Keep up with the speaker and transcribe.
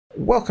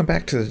Welcome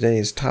back to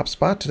today's top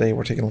spot. Today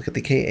we're taking a look at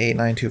the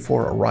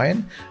KA-924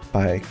 Orion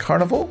by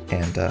Carnival,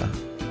 and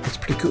it's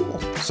pretty cool.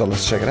 So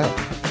let's check it out.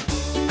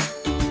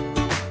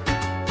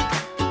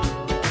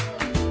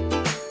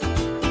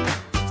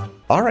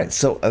 Alright,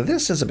 so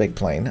this is a big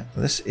plane.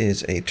 This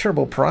is a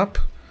turboprop.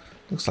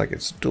 Looks like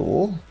it's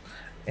dual.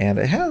 And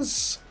it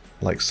has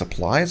like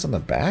supplies on the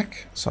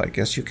back. So I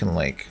guess you can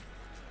like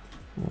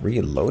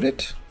reload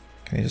it.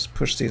 Can you just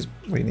push these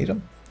where you need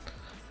them?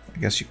 I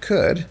guess you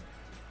could,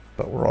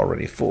 but we're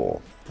already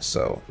full.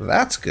 So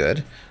that's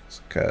good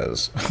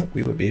because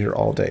we would be here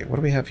all day. What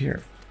do we have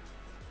here?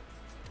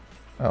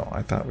 Oh,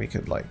 I thought we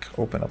could like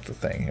open up the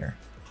thing here.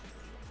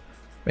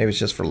 Maybe it's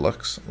just for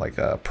looks, like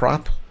a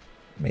prop,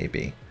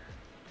 maybe.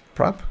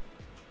 Prop?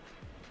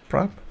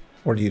 Prop?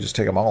 Or do you just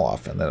take them all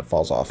off and then it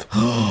falls off?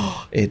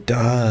 It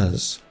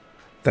does.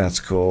 That's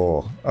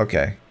cool.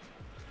 Okay.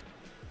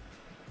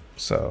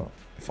 So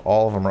if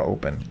all of them are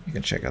open, you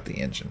can check out the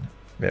engine.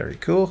 Very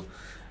cool.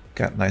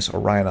 Got nice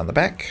Orion on the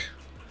back.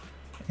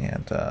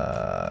 And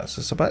is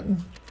this a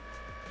button?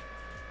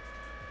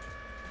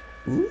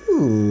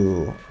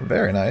 Ooh,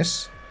 very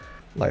nice.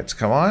 Lights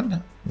come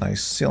on.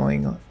 Nice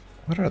ceiling.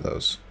 What are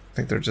those? I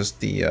think they're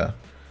just the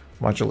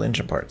module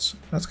engine parts.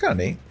 That's kind of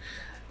neat.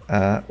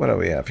 What do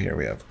we have here?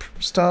 We have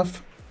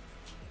stuff.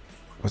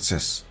 What's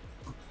this?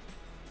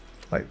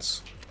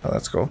 Lights. Oh,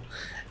 that's cool.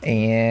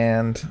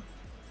 And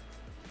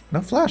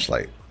no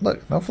flashlight.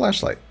 Look, no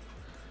flashlight.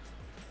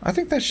 I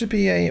think that should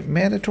be a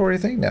mandatory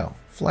thing now.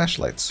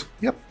 Flashlights.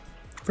 Yep,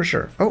 for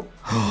sure. Oh,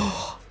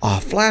 a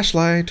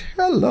flashlight.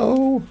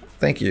 Hello.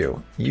 Thank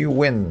you. You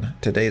win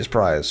today's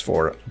prize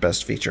for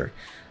best feature.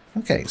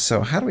 Okay,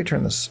 so how do we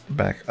turn this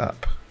back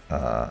up?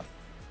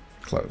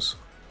 Close.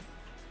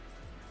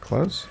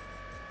 Close?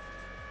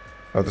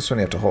 Oh, this one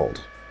you have to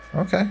hold.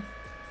 Okay.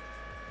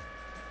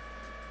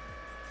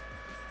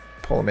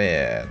 Pull them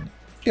in.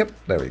 Yep,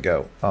 there we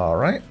go. All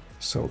right.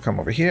 So we'll come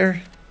over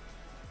here.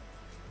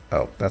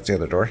 Oh, that's the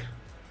other door.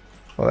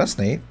 Well, that's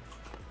neat.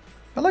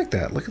 I like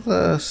that. Look at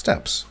the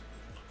steps.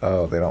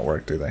 Oh, they don't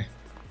work, do they?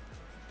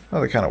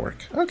 Oh, they kind of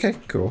work. Okay,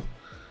 cool.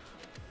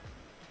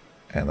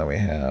 And then we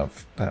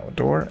have that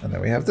door, and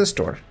then we have this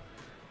door.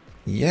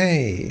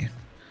 Yay!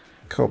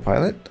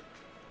 Co-pilot.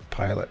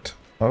 Pilot.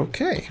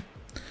 Okay.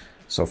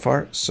 So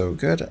far, so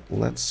good.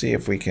 Let's see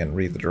if we can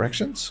read the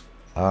directions.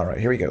 All right,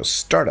 here we go.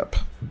 Startup.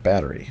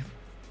 Battery.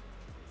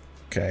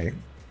 Okay.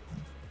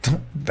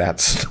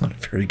 That's not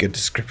a very good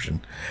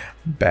description.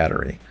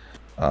 Battery.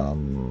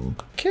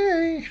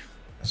 Okay.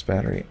 This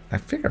battery. I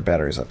figure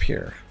battery's up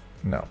here.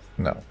 No,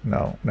 no,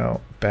 no, no.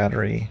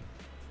 Battery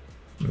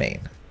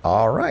main.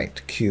 All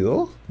right,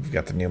 cool. We've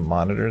got the new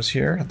monitors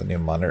here, the new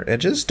monitor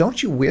edges.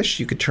 Don't you wish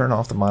you could turn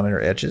off the monitor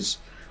edges?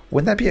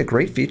 Wouldn't that be a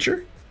great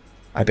feature?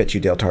 I bet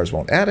you Deltars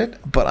won't add it,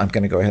 but I'm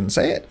going to go ahead and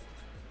say it.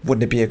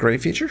 Wouldn't it be a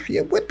great feature?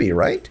 Yeah, it would be,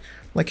 right?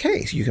 Like,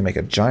 hey, you can make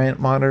a giant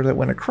monitor that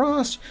went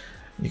across.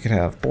 You could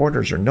have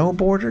borders or no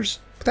borders.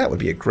 That would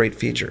be a great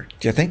feature.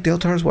 Do you think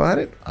Deltars will add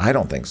it? I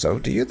don't think so.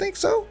 Do you think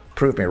so?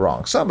 Prove me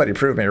wrong. Somebody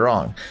prove me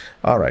wrong.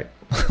 All right,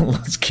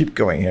 let's keep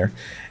going here.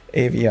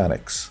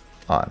 Avionics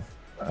on.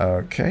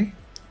 Okay.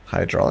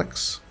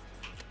 Hydraulics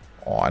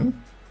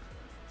on.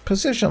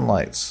 Position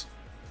lights.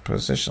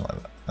 Position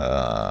lights.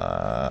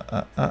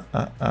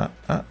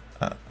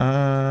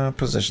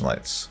 Position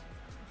lights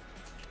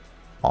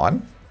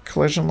on.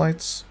 Collision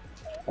lights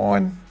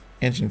on.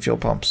 Engine fuel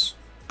pumps.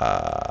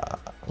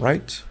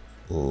 Right,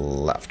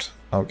 left.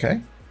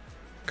 Okay,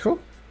 cool.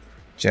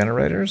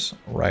 Generators,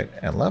 right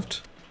and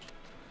left.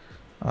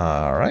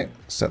 All right,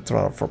 set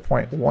throttle for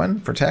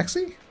 0.1 for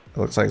taxi. It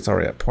looks like it's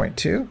already at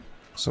 0.2,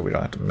 so we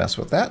don't have to mess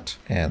with that.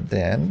 And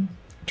then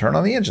turn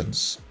on the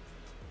engines.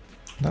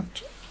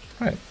 Left,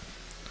 right.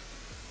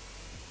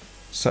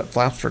 Set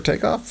flaps for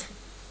takeoff.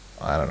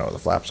 I don't know what the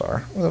flaps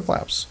are. What are the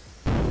flaps?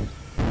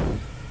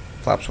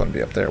 Flaps wouldn't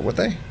be up there, would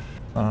they?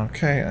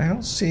 Okay, I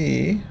don't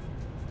see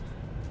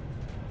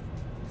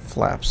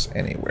flaps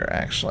anywhere,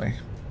 actually.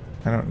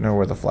 I don't know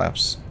where the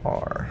flaps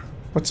are.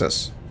 What's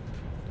this?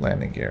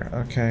 Landing gear.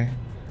 Okay.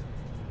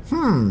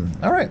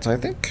 Alright, so I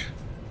think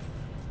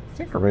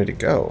we're ready to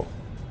go.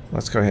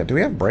 Let's go ahead. Do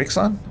we have brakes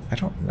on? I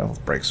don't know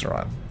if brakes are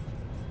on.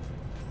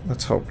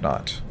 Let's hope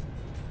not.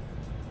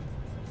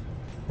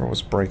 Where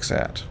was brakes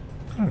at?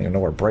 I don't even know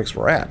where brakes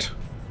were at.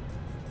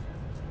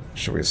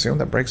 Should we assume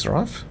that brakes are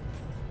off?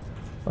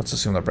 Let's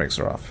assume that brakes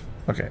are off.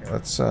 Okay,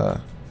 let's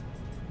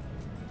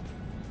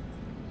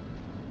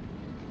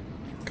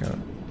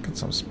get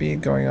some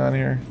speed going on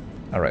here.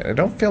 Alright, I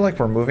don't feel like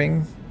we're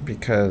moving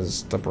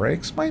because the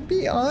brakes might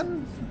be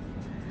on.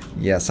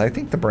 Yes, I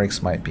think the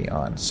brakes might be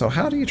on. So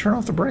how do you turn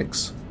off the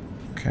brakes?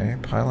 Okay,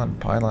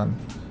 pylon,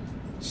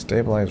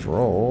 stabilize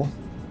roll,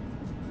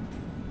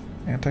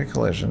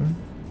 anti-collision.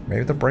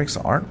 Maybe the brakes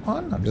aren't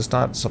on? I'm just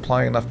not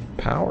supplying enough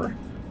power?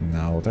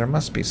 No, there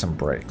must be some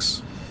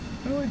brakes.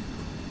 Really?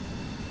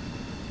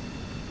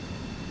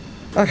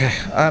 Okay,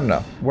 I don't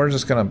know. We're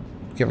just gonna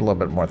give it a little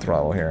bit more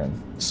throttle here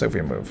and see if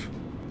we move.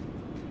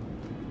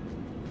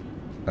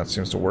 That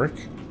seems to work.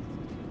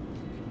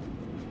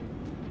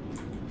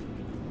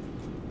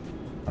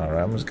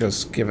 Alright, I'm just going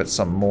to give it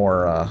some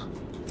more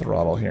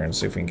throttle here and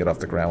see if we can get off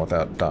the ground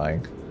without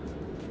dying.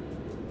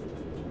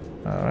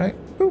 Alright.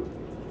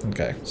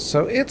 Okay,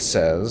 so it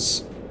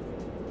says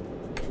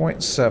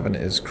 0.7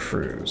 is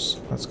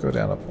cruise. Let's go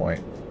down to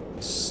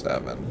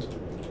 0.7.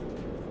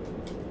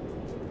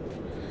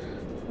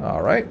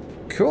 Alright,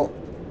 cool.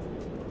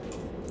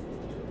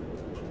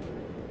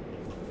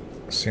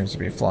 Seems to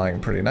be flying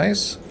pretty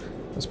nice.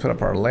 Let's put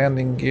up our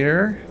landing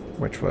gear,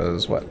 which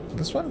was what?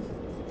 This one?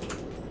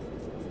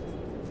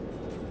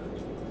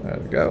 There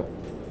we go.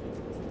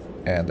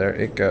 And there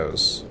it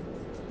goes.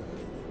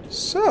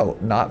 So,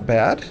 not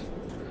bad.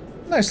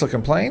 Nice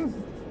looking plane.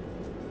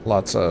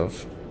 Lots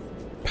of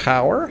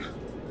power.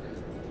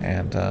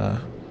 And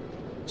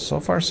so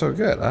far so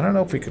good. I don't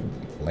know if we could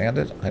land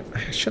it.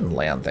 I shouldn't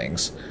land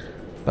things.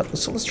 But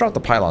let's drop the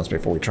pylons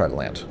before we try to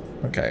land.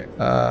 Okay.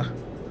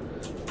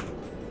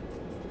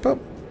 Boop.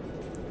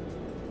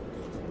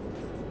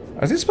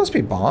 Are these supposed to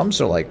be bombs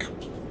or like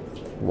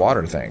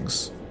water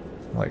things?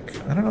 Like,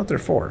 I don't know what they're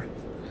for.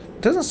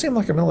 It doesn't seem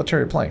like a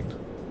military plane.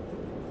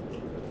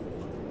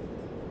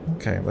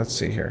 Okay, let's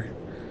see here.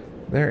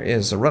 There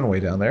is a runway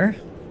down there.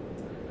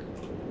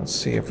 Let's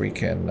see if we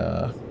can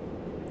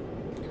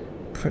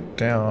put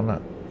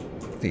down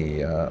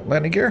the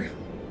landing gear.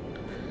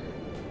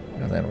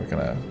 And then we're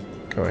going to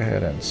go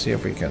ahead and see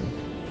if we can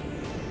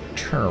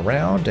turn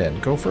around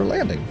and go for a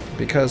landing.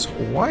 Because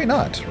why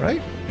not,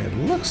 right? It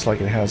looks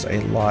like it has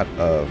a lot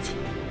of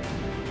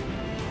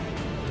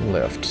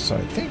lift. So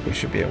I think we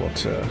should be able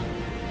to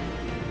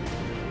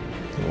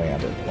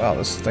land it. Wow,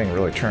 this thing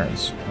really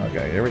turns.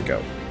 Okay, here we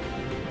go.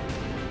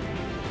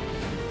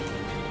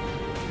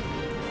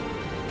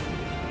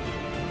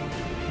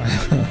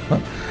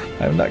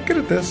 I'm not good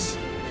at this.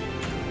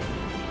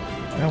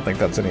 I don't think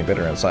that's any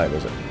bitter inside,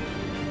 is it?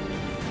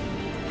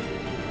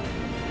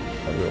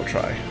 But we will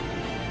try.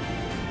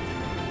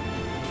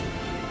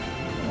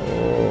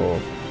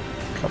 Oh,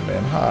 coming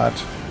in hot.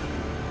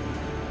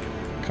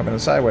 Coming in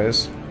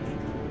sideways.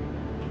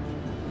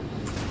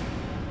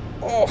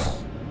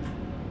 Oh,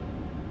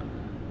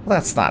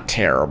 that's not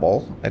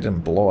terrible. I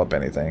didn't blow up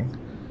anything.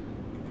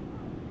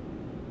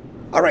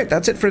 Alright,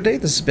 that's it for today.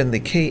 This has been the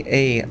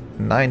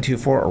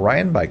KA-924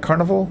 Orion by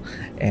Carnival,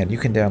 and you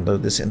can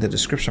download this in the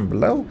description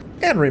below.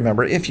 And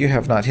remember, if you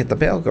have not hit the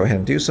bell, go ahead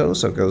and do so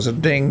it goes a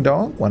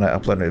ding-dong when I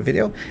upload a new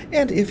video.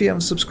 And if you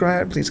haven't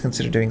subscribed, please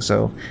consider doing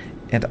so,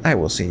 and I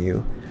will see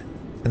you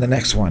in the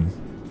next one.